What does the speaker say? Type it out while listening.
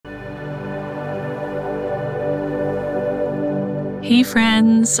Hey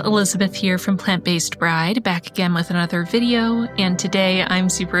friends, Elizabeth here from Plant-Based Bride, back again with another video, and today I'm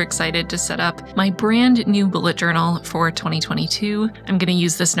super excited to set up my brand new bullet journal for 2022. I'm going to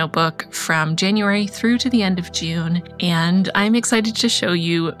use this notebook from January through to the end of June, and I'm excited to show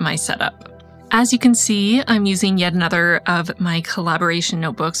you my setup. As you can see, I'm using yet another of my collaboration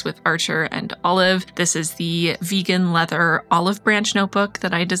notebooks with Archer and Olive. This is the vegan leather olive branch notebook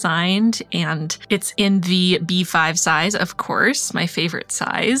that I designed, and it's in the B5 size, of course, my favorite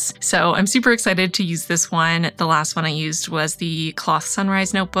size. So I'm super excited to use this one. The last one I used was the cloth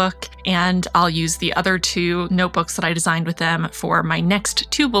sunrise notebook, and I'll use the other two notebooks that I designed with them for my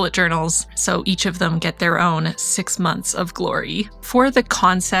next two bullet journals, so each of them get their own 6 months of glory. For the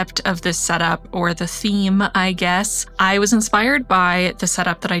concept of this setup, or the theme, I guess, I was inspired by the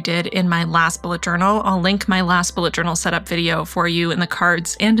setup that I did in my last bullet journal. I'll link my last bullet journal setup video for you in the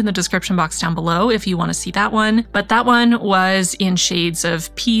cards and in the description box down below if you want to see that one. But that one was in shades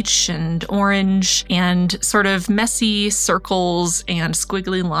of peach and orange and sort of messy circles and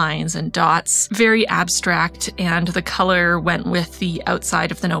squiggly lines and dots. Very abstract, and the color went with the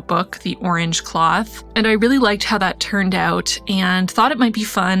outside of the notebook, the orange cloth. And I really liked how that turned out and thought it might be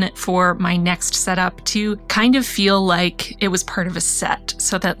fun for my next setup to kind of feel like it was part of a set,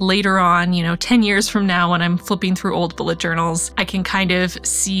 so that later on, 10 years from now when I'm flipping through old bullet journals, I can kind of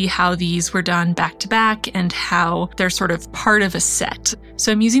see how these were done back to back and how they're sort of part of a set.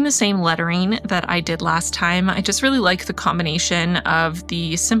 So I'm using the same lettering that I did last time. I just really like the combination of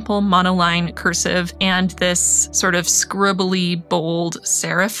the simple monoline cursive and this sort of scribbly bold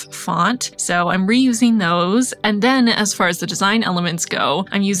serif font. So I'm reusing those. And then as far as the design elements go,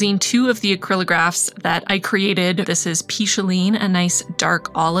 I'm using two of the acrylographs that I created. This is Picheline, a nice dark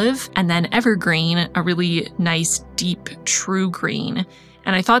olive, and then Evergreen, a really nice deep true green.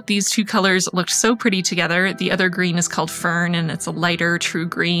 And I thought these two colors looked so pretty together. The other green is called Fern, and it's a lighter true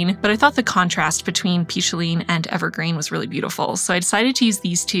green, but I thought the contrast between Picheline and Evergreen was really beautiful. So I decided to use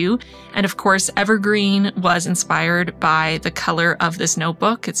these two. And of course, Evergreen was inspired by the color of this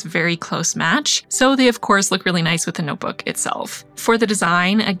notebook. It's a very close match. So they of course look really nice with the notebook itself. For the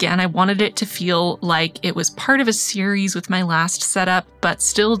design, again, I wanted it to feel like it was part of a series with my last setup, but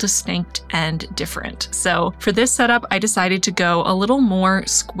still distinct and different. So for this setup, I decided to go a little more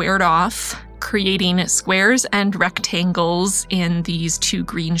squared off, creating squares and rectangles in these two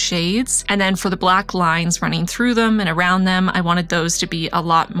green shades. And then for the black lines running through them and around them, I wanted those to be a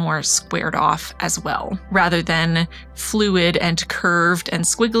lot more squared off as well, rather than fluid and curved and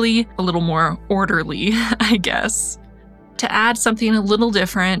squiggly, a little more orderly, I guess. To add something a little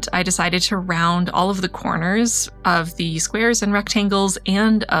different, I decided to round all of the corners of the squares and rectangles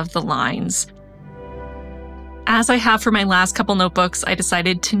and of the lines. As I have for my last couple notebooks, I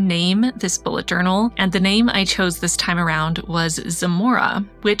decided to name this bullet journal, and the name I chose this time around was Zamora,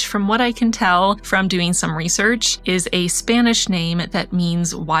 which from what I can tell from doing some research is a Spanish name that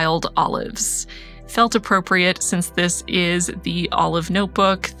means wild olives. Felt appropriate since this is the olive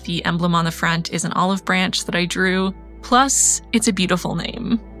notebook. The emblem on the front is an olive branch that I drew. Plus, it's a beautiful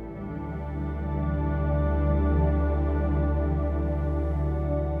name.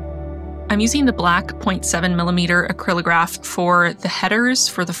 I'm using the black 0.7mm acrylograph for the headers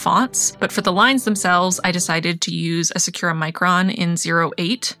for the fonts, but for the lines themselves, I decided to use a Sakura Micron in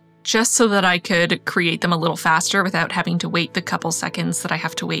 08, just so that I could create them a little faster without having to wait the couple seconds that I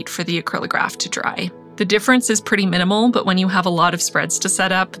have to wait for the acrylograph to dry. The difference is pretty minimal, but when you have a lot of spreads to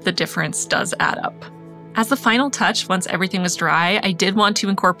set up, the difference does add up. As the final touch, once everything was dry, I did want to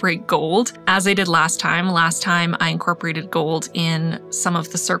incorporate gold, as I did last time. Last time I incorporated gold in some of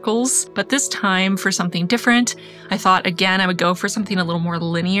the circles, but this time for something different, I thought again I would go for something a little more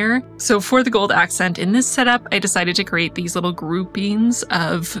linear. So for the gold accent in this setup, I decided to create these little groupings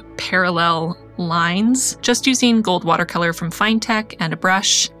of parallel lines, just using gold watercolor from Finetech and a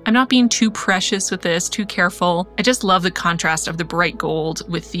brush. I'm not being too precious with this, too careful. I just love the contrast of the bright gold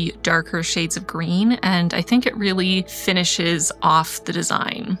with the darker shades of green, and I think it really finishes off the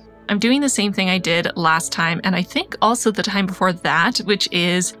design. I'm doing the same thing I did last time, and I think also the time before that, which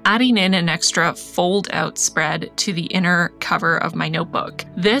is adding in an extra fold out spread to the inner cover of my notebook.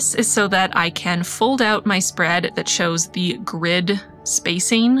 This is so that I can fold out my spread that shows the grid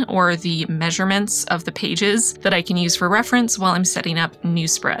spacing or the measurements of the pages that I can use for reference while I'm setting up new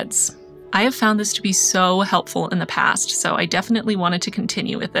spreads. I have found this to be so helpful in the past, so I definitely wanted to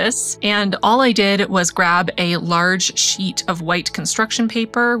continue with this. And all I did was grab a large sheet of white construction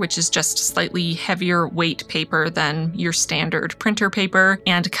paper, which is just slightly heavier weight paper than your standard printer paper,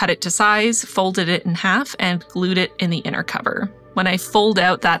 and cut it to size, folded it in half, and glued it in the inner cover. When I fold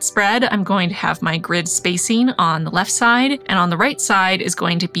out that spread, I'm going to have my grid spacing on the left side, and on the right side is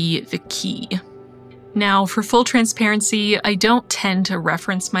going to be the key. Now, for full transparency, I don't tend to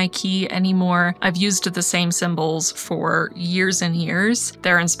reference my key anymore. I've used the same symbols for years and years.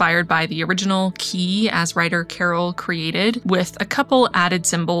 They're inspired by the original key as writer Carol created, with a couple added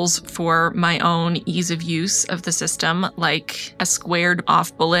symbols for my own ease of use of the system, like a squared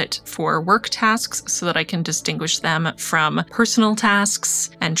off bullet for work tasks so that I can distinguish them from personal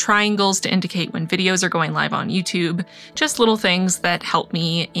tasks, and triangles to indicate when videos are going live on YouTube. Just little things that help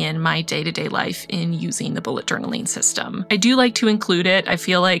me in my day-to-day life in using the bullet journaling system. I do like to include it. I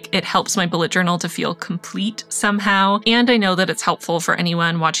feel like it helps my bullet journal to feel complete somehow, and I know that it's helpful for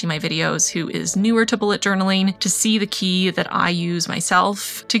anyone watching my videos who is newer to bullet journaling to see the key that I use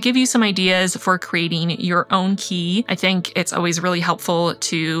myself, to give you some ideas for creating your own key. I think it's always really helpful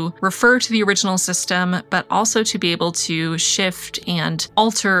to refer to the original system, but also to be able to shift and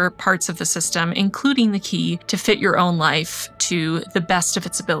alter parts of the system, including the key, to fit your own life to the best of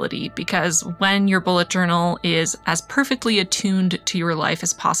its ability, because when your bullet journal is as perfectly attuned to your life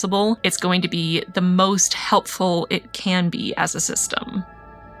as possible, it's going to be the most helpful it can be as a system.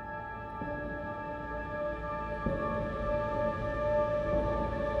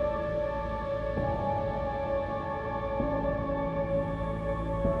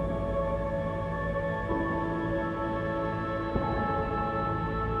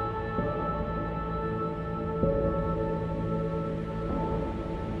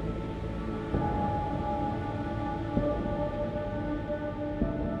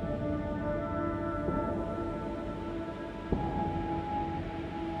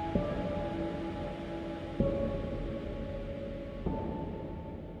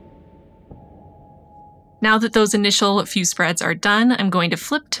 Now that those initial few spreads are done, I'm going to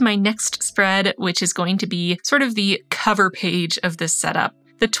flip to my next spread, which is going to be sort of the cover page of this setup.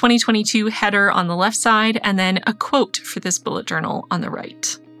 The 2022 header on the left side, and then a quote for this bullet journal on the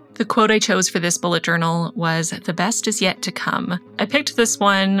right. The quote I chose for this bullet journal was, "The best is yet to come." I picked this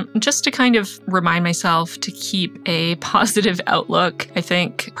one just to kind of remind myself to keep a positive outlook. I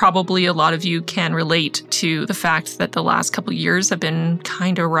think probably a lot of you can relate to the fact that the last couple years have been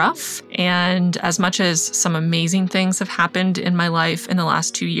kind of rough. And as much as some amazing things have happened in my life in the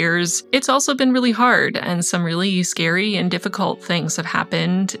last 2 years, it's also been really hard, and some really scary and difficult things have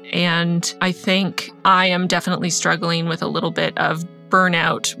happened. And I think I am definitely struggling with a little bit of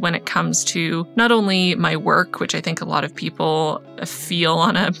burnout when it comes to not only my work, which I think a lot of people feel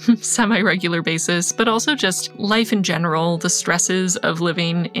on a semi-regular basis, but also just life in general, the stresses of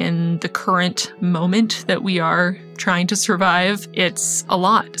living in the current moment that we are trying to survive. It's a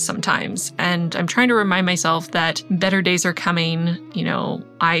lot sometimes, and I'm trying to remind myself that better days are coming. You know,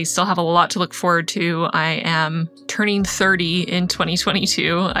 I still have a lot to look forward to. I am turning 30 in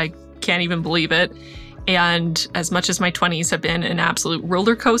 2022. I can't even believe it. And as much as my 20s have been an absolute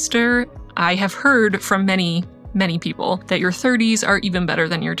roller coaster, I have heard from many people that your 30s are even better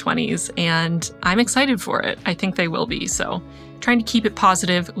than your 20s, and I'm excited for it. I think they will be, so trying to keep it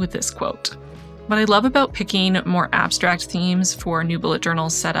positive with this quote. What I love about picking more abstract themes for new bullet journal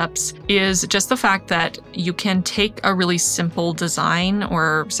setups is just the fact that you can take a really simple design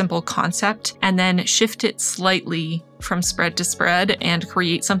or simple concept and then shift it slightly from spread to spread and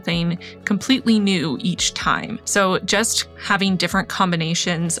create something completely new each time. So just having different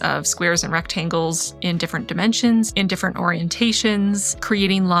combinations of squares and rectangles in different dimensions, in different orientations,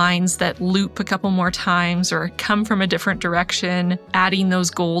 creating lines that loop a couple more times or come from a different direction, adding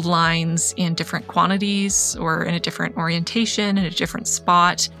those gold lines in different quantities or in a different orientation, in a different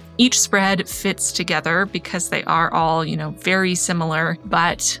spot. Each spread fits together because they are all, very similar,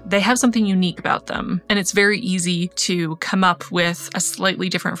 but they have something unique about them. And it's very easy to come up with a slightly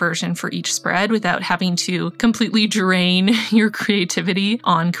different version for each spread without having to completely drain your creativity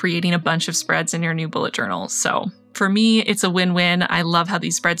on creating a bunch of spreads in your new bullet journal. So for me, it's a win-win. I love how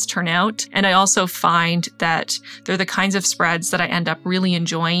these spreads turn out. And I also find that they're the kinds of spreads that I end up really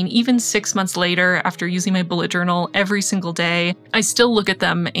enjoying. Even 6 months later, after using my bullet journal every single day, I still look at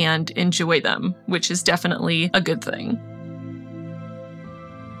them and enjoy them, which is definitely a good thing.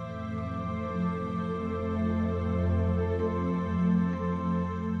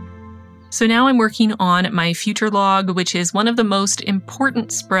 So now I'm working on my future log, which is one of the most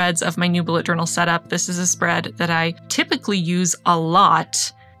important spreads of my new bullet journal setup. This is a spread that I typically use a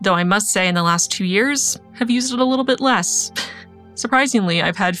lot, though I must say in the last 2 years, have used it a little bit less. Surprisingly,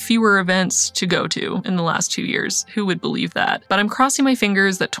 I've had fewer events to go to in the last 2 years. Who would believe that? But I'm crossing my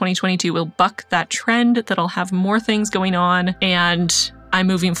fingers that 2022 will buck that trend, that I'll have more things going on, and I'm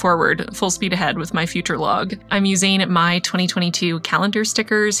moving forward, full speed ahead with my future log. I'm using my 2022 calendar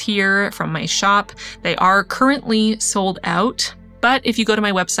stickers here from my shop. They are currently sold out. But if you go to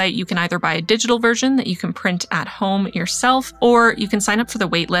my website, you can either buy a digital version that you can print at home yourself, or you can sign up for the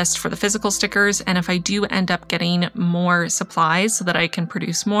wait list for the physical stickers. And if I do end up getting more supplies so that I can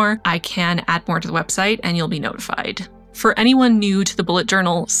produce more, I can add more to the website and you'll be notified. For anyone new to the bullet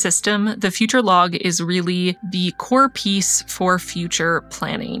journal system, the future log is really the core piece for future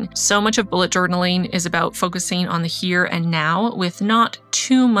planning. So much of bullet journaling is about focusing on the here and now with not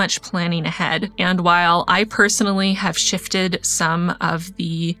too much planning ahead. And while I personally have shifted some of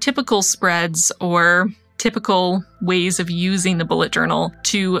the typical spreads or typical ways of using the bullet journal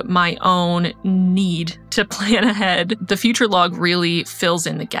to my own need to plan ahead, the future log really fills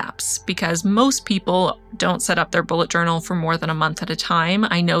in the gaps because most people don't set up their bullet journal for more than a month at a time.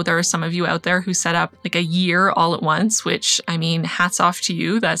 I know there are some of you out there who set up like a year all at once, which, I mean, hats off to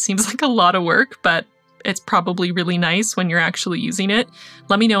you. That seems like a lot of work, but it's probably really nice when you're actually using it.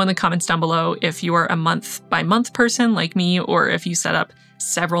 Let me know in the comments down below if you are a month by month person like me, or if you set up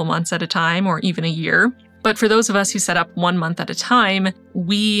several months at a time or even a year. But for those of us who set up 1 month at a time,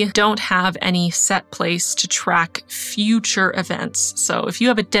 we don't have any set place to track future events. So if you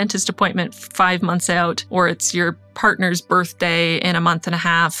have a dentist appointment 5 months out, or it's your partner's birthday in a month and a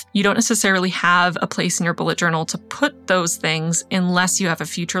half, you don't necessarily have a place in your bullet journal to put those things unless you have a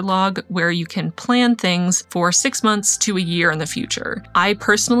future log where you can plan things for 6 months to a year in the future. I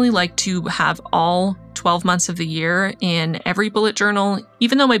personally like to have all 12 months of the year in every bullet journal,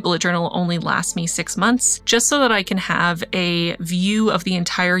 even though my bullet journal only lasts me 6 months, just so that I can have a view of the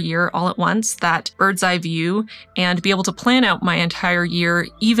entire year all at once, that bird's eye view, and be able to plan out my entire year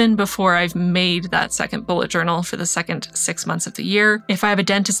even before I've made that second bullet journal for the second 6 months of the year. If I have a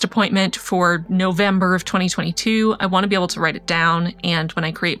dentist appointment for November of 2022, I want to be able to write it down, and when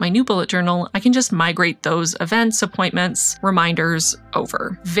I create my new bullet journal, I can just migrate those events, appointments, reminders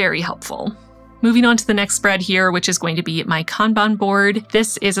over. Very helpful. Moving on to the next spread here, which is going to be my Kanban board.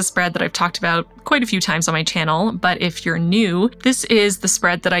 This is a spread that I've talked about quite a few times on my channel, but if you're new, this is the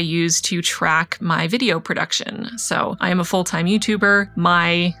spread that I use to track my video production. So I am a full-time YouTuber.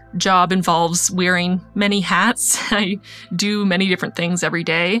 My job involves wearing many hats. I do many different things every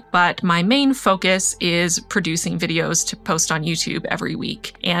day, but my main focus is producing videos to post on YouTube every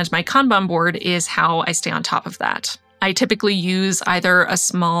week. And my Kanban board is how I stay on top of that. I typically use either a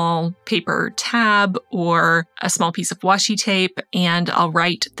small paper tab or a small piece of washi tape, and I'll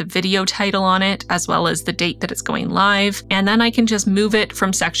write the video title on it as well as the date that it's going live, and then I can just move it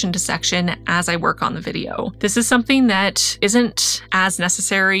from section to section as I work on the video. This is something that isn't as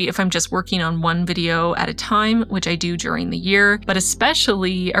necessary if I'm just working on one video at a time, which I do during the year, but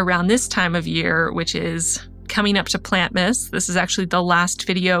especially around this time of year, which is coming up to Plantmas. This is actually the last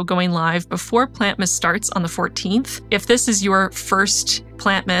video going live before Plantmas starts on the 14th. If this is your first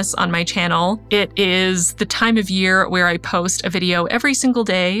Plantmas on my channel, it is the time of year where I post a video every single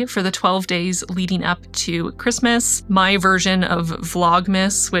day for the 12 days leading up to Christmas. My version of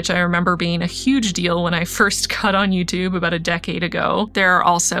Vlogmas, which I remember being a huge deal when I first got on YouTube about a decade ago. There are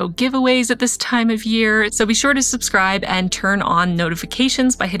also giveaways at this time of year, so be sure to subscribe and turn on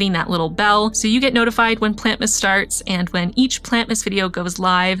notifications by hitting that little bell so you get notified when Plantmas starts and when each Plantmas video goes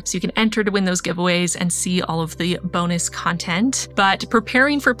live, so you can enter to win those giveaways and see all of the bonus content. But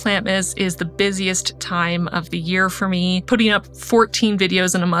preparing for Plantmas is the busiest time of the year for me. Putting up 14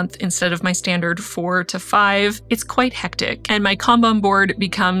 videos in a month instead of my standard 4 to 5, it's quite hectic. And my Kanban board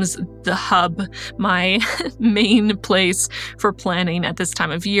becomes the hub, my main place for planning at this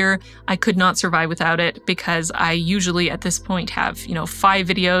time of year. I could not survive without it because I usually at this point have, 5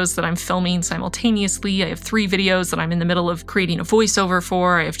 videos that I'm filming simultaneously. I have 3 videos that I'm in the middle of creating a voiceover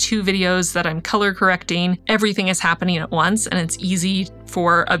for. I have 2 videos that I'm color correcting. Everything is happening at once, and it's easy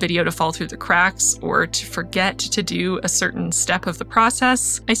for a video to fall through the cracks or to forget to do a certain step of the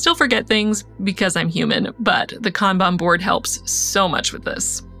process. I still forget things because I'm human, but the Kanban board helps so much with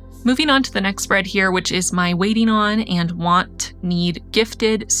this. Moving on to the next spread here, which is my waiting on and want, need,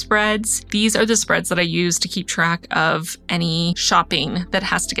 gifted spreads. These are the spreads that I use to keep track of any shopping that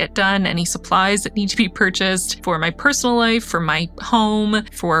has to get done, any supplies that need to be purchased for my personal life, for my home,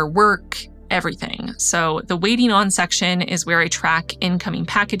 for work, everything. So the waiting on section is where I track incoming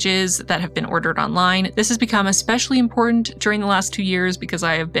packages that have been ordered online. This has become especially important during the last 2 years because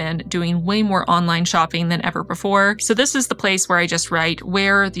I have been doing way more online shopping than ever before. So this is the place where I just write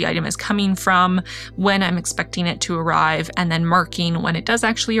where the item is coming from, when I'm expecting it to arrive, and then marking when it does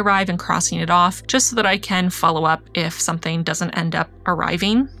actually arrive and crossing it off, just so that I can follow up if something doesn't end up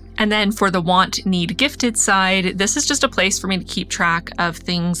arriving. And then for the want, need, gifted side, this is just a place for me to keep track of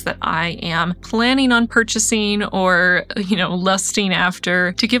things that I am planning on purchasing or, lusting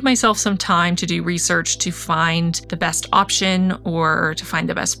after, to give myself some time to do research to find the best option or to find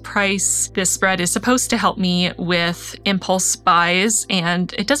the best price. This spread is supposed to help me with impulse buys,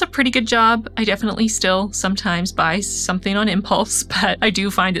 and it does a pretty good job. I definitely still sometimes buy something on impulse, but I do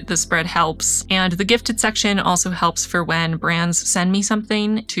find that the spread helps. And the gifted section also helps for when brands send me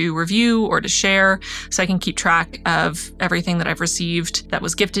something to review or to share, so I can keep track of everything that I've received that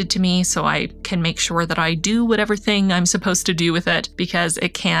was gifted to me, so I can make sure that I do whatever thing I'm supposed to do with it, because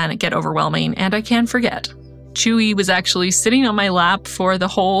it can get overwhelming and I can forget. Chewy was actually sitting on my lap for the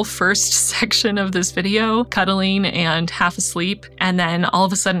whole first section of this video, cuddling and half asleep, and then all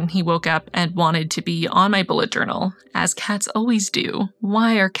of a sudden he woke up and wanted to be on my bullet journal, as cats always do.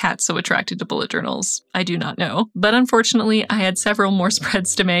 Why are cats so attracted to bullet journals? I do not know. But unfortunately, I had several more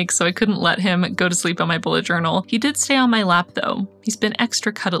spreads to make, so I couldn't let him go to sleep on my bullet journal. He did stay on my lap though. He's been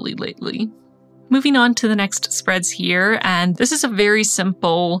extra cuddly lately. Moving on to the next spreads here, and this is a very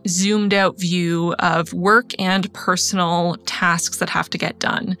simple zoomed out view of work and personal tasks that have to get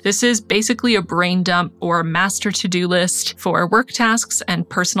done. This is basically a brain dump or master to-do list for work tasks and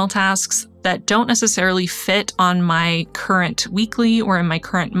personal tasks that don't necessarily fit on my current weekly or in my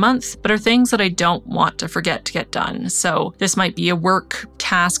current month, but are things that I don't want to forget to get done. So this might be a work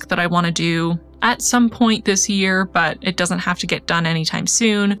task that I want to do at some point this year, but it doesn't have to get done anytime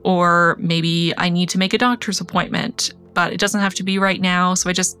soon. Or maybe I need to make a doctor's appointment, but it doesn't have to be right now, so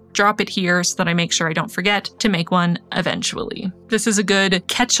I just drop it here so that I make sure I don't forget to make one eventually. This is a good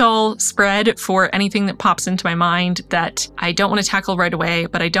catch-all spread for anything that pops into my mind that I don't want to tackle right away,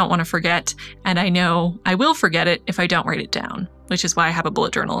 but I don't want to forget, and I know I will forget it if I don't write it down, which is why I have a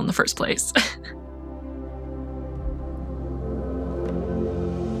bullet journal in the first place.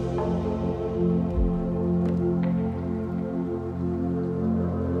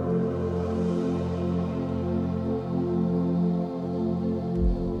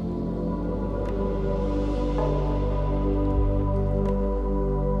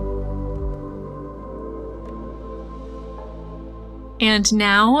 And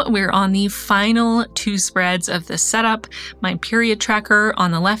now we're on the final two spreads of this setup, my period tracker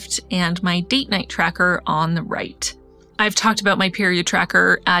on the left and my date night tracker on the right. I've talked about my period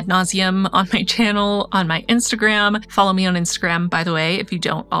tracker ad nauseum on my channel, on my Instagram. Follow me on Instagram, by the way, if you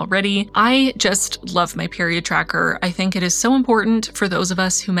don't already. I just love my period tracker. I think it is so important for those of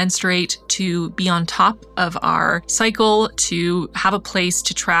us who menstruate to be on top of our cycle, to have a place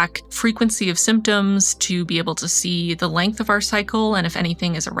to track frequency of symptoms, to be able to see the length of our cycle and if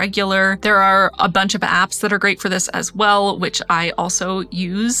anything is irregular. There are a bunch of apps that are great for this as well, which I also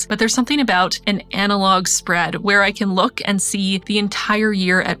use, but there's something about an analog spread where I can look and see the entire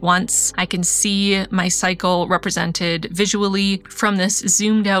year at once. I can see my cycle represented visually from this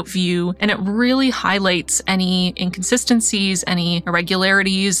zoomed out view, and it really highlights any inconsistencies, any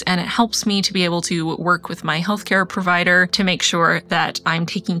irregularities, and it helps me to be able to work with my healthcare provider to make sure that I'm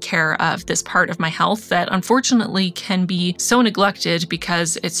taking care of this part of my health that unfortunately can be so neglected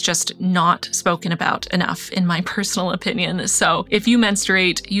because it's just not spoken about enough, in my personal opinion. So if you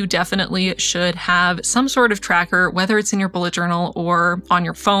menstruate, you definitely should have some sort of tracker, whether it's in your bullet journal or on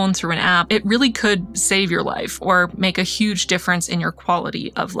your phone through an app. It really could save your life or make a huge difference in your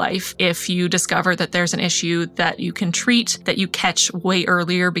quality of life if you discover that there's an issue that you can treat, that you catch way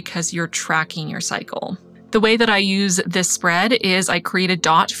earlier because you're tracking your cycle. The way that I use this spread is I create a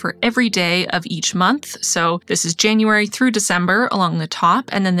dot for every day of each month. So this is January through December along the top,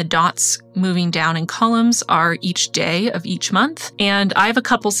 and then the dots moving down in columns are each day of each month. And I have a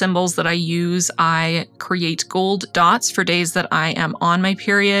couple symbols that I use. I create gold dots for days that I am on my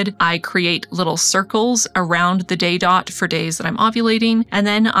period. I create little circles around the day dot for days that I'm ovulating. And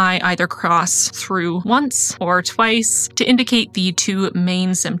then I either cross through once or twice to indicate the two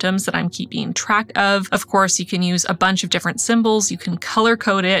main symptoms that I'm keeping track of. Of course, you can use a bunch of different symbols. You can color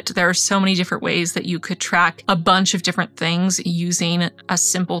code it. There are so many different ways that you could track a bunch of different things using a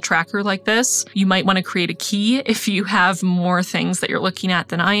simple tracker like this. You might want to create a key if you have more things that you're looking at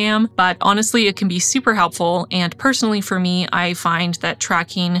than I am, but honestly, it can be super helpful. And personally for me, I find that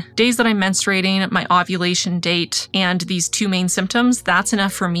tracking days that I'm menstruating, my ovulation date, and these two main symptoms, that's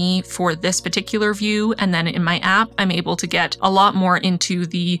enough for me for this particular view. And then in my app, I'm able to get a lot more into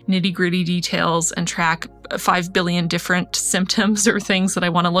the nitty-gritty details and track 5 billion different symptoms or things that I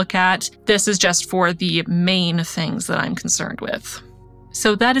want to look at. This is just for the main things that I'm concerned with.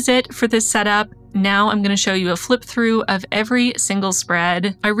 So that is it for this setup. Now I'm going to show you a flip through of every single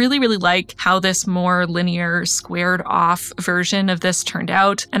spread. I really like how this more linear squared off version of this turned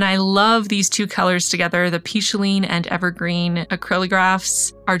out. And I love these two colors together. The Picheline and Evergreen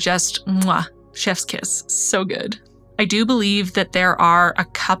acrylographs are just mwah, chef's kiss. So good. I do believe that there are a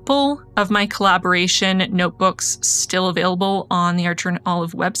couple of my collaboration notebooks still available on the Archer and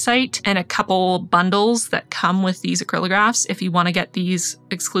Olive website, and a couple bundles that come with these acrylographs if you want to get these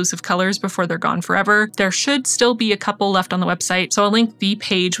exclusive colors before they're gone forever. There should still be a couple left on the website, so I'll link the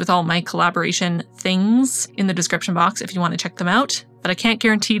page with all my collaboration things in the description box if you want to check them out. But I can't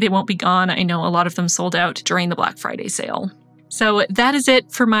guarantee they won't be gone. I know a lot of them sold out during the Black Friday sale. So that is it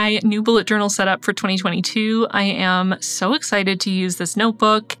for my new bullet journal setup for 2022. I am so excited to use this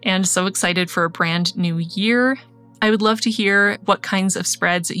notebook and so excited for a brand new year. I would love to hear what kinds of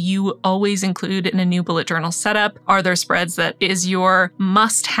spreads you always include in a new bullet journal setup. Are there spreads that is your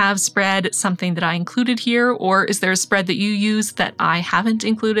must-have spread, something that I included here, or is there a spread that you use that I haven't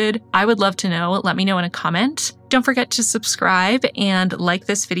included? I would love to know. Let me know in a comment. Don't forget to subscribe and like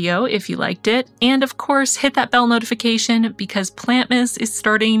this video if you liked it. And of course, hit that bell notification because Plantmas is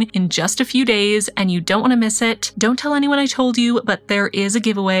starting in just a few days and you don't want to miss it. Don't tell anyone I told you, but there is a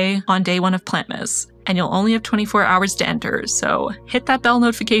giveaway on day 1 of Plantmas. And you'll only have 24 hours to enter. So hit that bell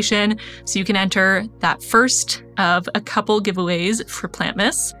notification so you can enter that first of a couple giveaways for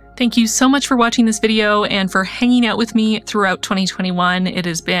Plantmas. Thank you so much for watching this video and for hanging out with me throughout 2021. It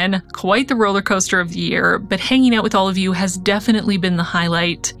has been quite the roller coaster of the year, but hanging out with all of you has definitely been the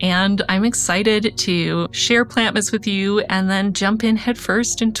highlight. And I'm excited to share Plantmas with you and then jump in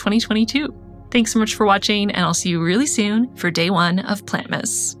headfirst in 2022. Thanks so much for watching, and I'll see you really soon for day 1 of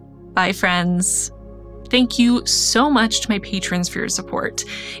Plantmas. Bye, friends. Thank you so much to my patrons for your support.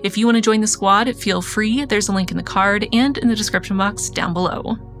 If you want to join the squad, feel free. There's a link in the card and in the description box down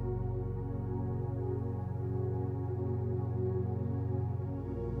below.